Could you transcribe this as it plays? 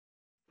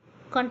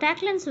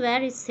Contact lens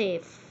wear is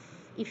safe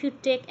if you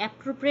take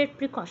appropriate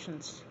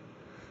precautions.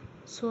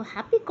 So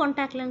happy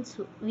contact lens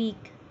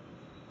week,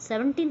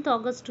 17th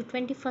August to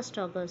 21st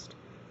August.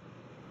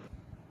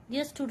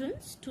 Dear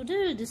students, today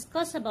we will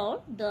discuss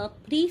about the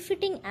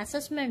pre-fitting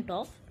assessment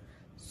of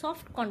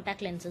soft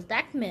contact lenses.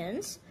 That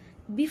means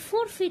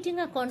before fitting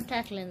a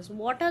contact lens,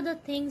 what are the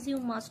things you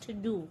must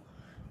do?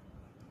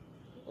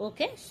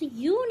 Okay, so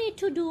you need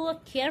to do a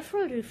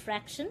careful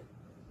refraction.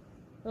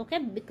 Okay,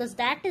 because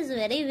that is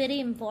very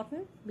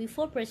important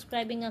before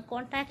prescribing a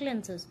contact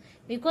lenses,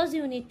 because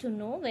you need to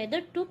know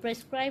whether to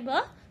prescribe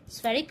a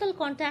spherical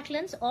contact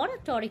lens or a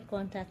toric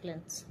contact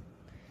lens.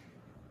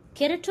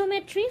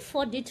 Keratometry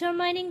for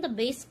determining the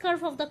base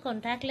curve of the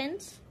contact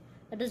lens.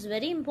 That is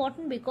very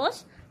important,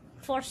 because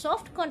for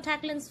soft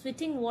contact lens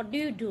fitting, what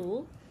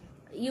do?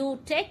 You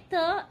take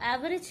the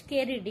average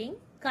K reading,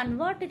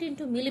 convert it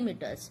into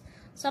millimeters.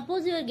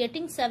 Suppose you are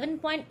getting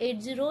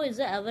 7.80 is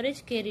the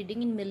average K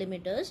reading in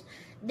millimeters.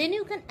 Then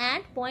you can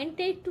add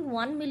 0.8 to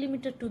 1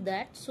 millimeter to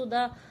that. So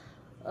the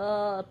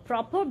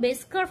proper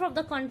base curve of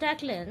the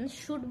contact lens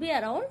should be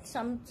around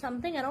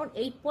something around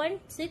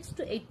 8.6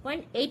 to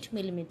 8.8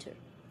 millimeter.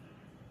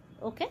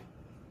 Okay.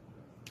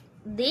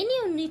 Then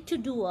you need to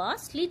do a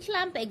slit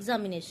lamp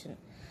examination.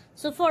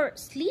 So for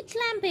slit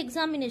lamp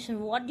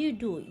examination, what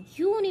do?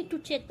 You need to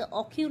check the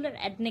ocular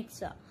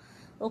adnexa.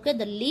 Okay,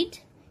 the lid.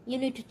 You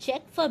need to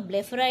check for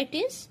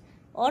blepharitis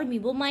or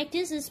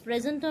meibomitis is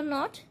present or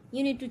not.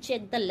 You need to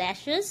check the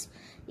lashes,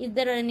 if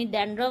there are any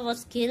dandruff or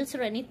scales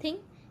or anything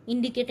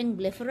indicating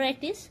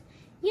blepharitis.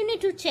 You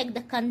need to check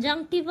the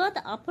conjunctiva,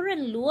 the upper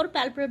and lower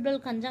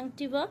palpebral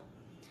conjunctiva.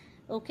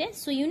 Okay,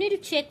 so you need to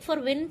check for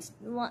when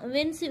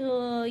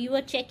you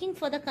are checking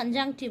for the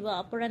conjunctiva,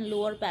 upper and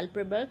lower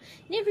palpebral,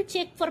 you need to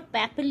check for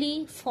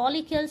papillae,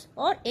 follicles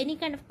or any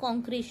kind of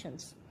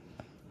concretions.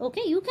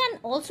 Okay, you can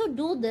also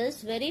do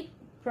this very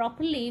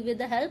properly with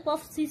the help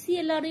of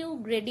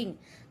CCLRU grading.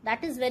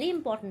 That is very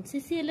important.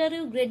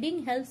 CCLRU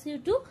grading helps you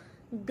to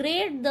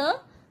grade the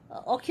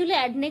ocular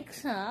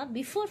adnexa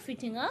before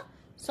fitting a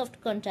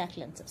soft contact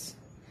lenses.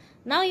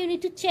 Now you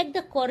need to check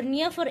the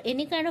cornea for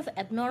any kind of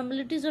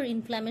abnormalities or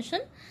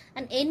inflammation,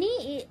 and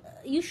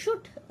you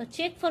should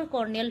check for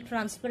corneal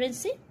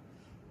transparency.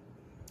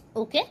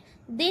 Okay,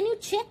 then you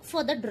check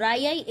for the dry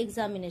eye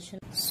examination.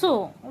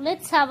 So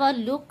let's have a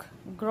look,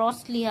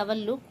 grossly have a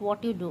look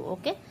what you do.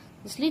 Okay,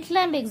 the slit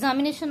lamp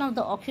examination of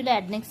the ocular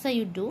adnexa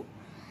you do,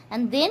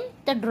 and then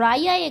the dry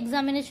eye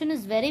examination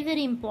is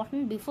very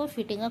important before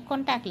fitting a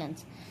contact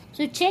lens.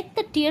 So you check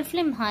the tear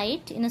film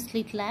height in a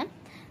slit lamp.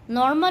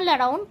 Normal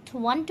around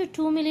 1 to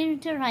 2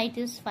 millimeter height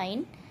is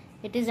fine.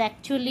 It is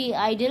actually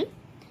ideal.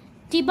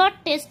 T-bar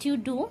test you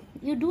do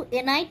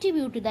NIT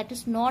beauty, that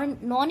is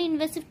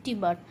non-invasive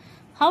T-bar.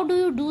 How do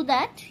you do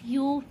that?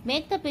 You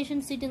make the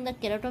patient sit in the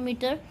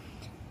keratometer,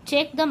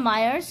 check the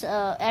mires,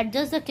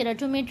 adjust the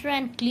keratometer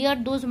and clear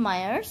those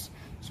mires.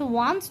 So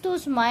once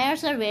those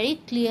mires are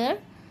very clear,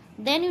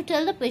 then you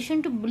tell the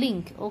patient to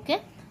blink.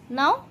 Okay,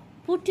 now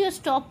put your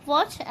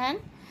stopwatch and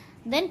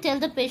then tell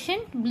the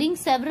patient blink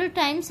several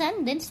times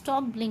and then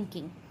stop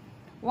blinking.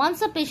 Once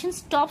the patient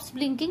stops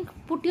blinking,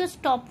 put your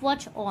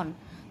stopwatch on.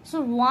 So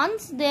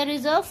once there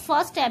is a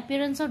first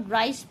appearance of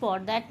dry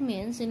spot, that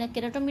means in a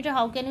keratometer,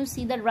 how can you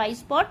see the dry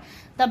spot?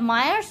 The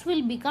mires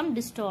will become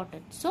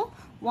distorted. So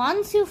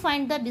once you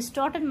find the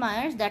distorted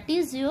mires, that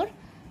is your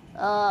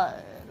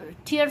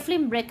tear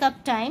film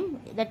breakup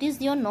time. That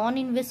is your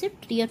non-invasive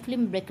tear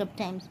film breakup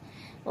times.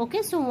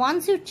 Okay, so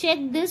once you check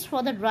this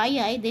for the dry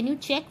eye, then you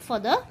check for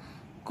the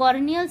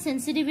corneal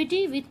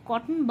sensitivity with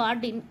cotton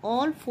bud in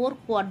all 4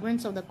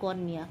 quadrants of the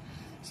cornea.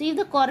 So if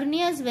the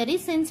cornea is very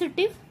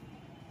sensitive,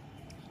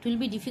 it will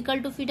be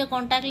difficult to fit a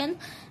contact lens,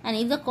 and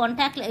if the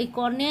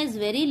cornea is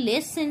very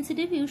less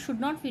sensitive, you should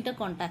not fit a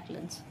contact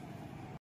lens.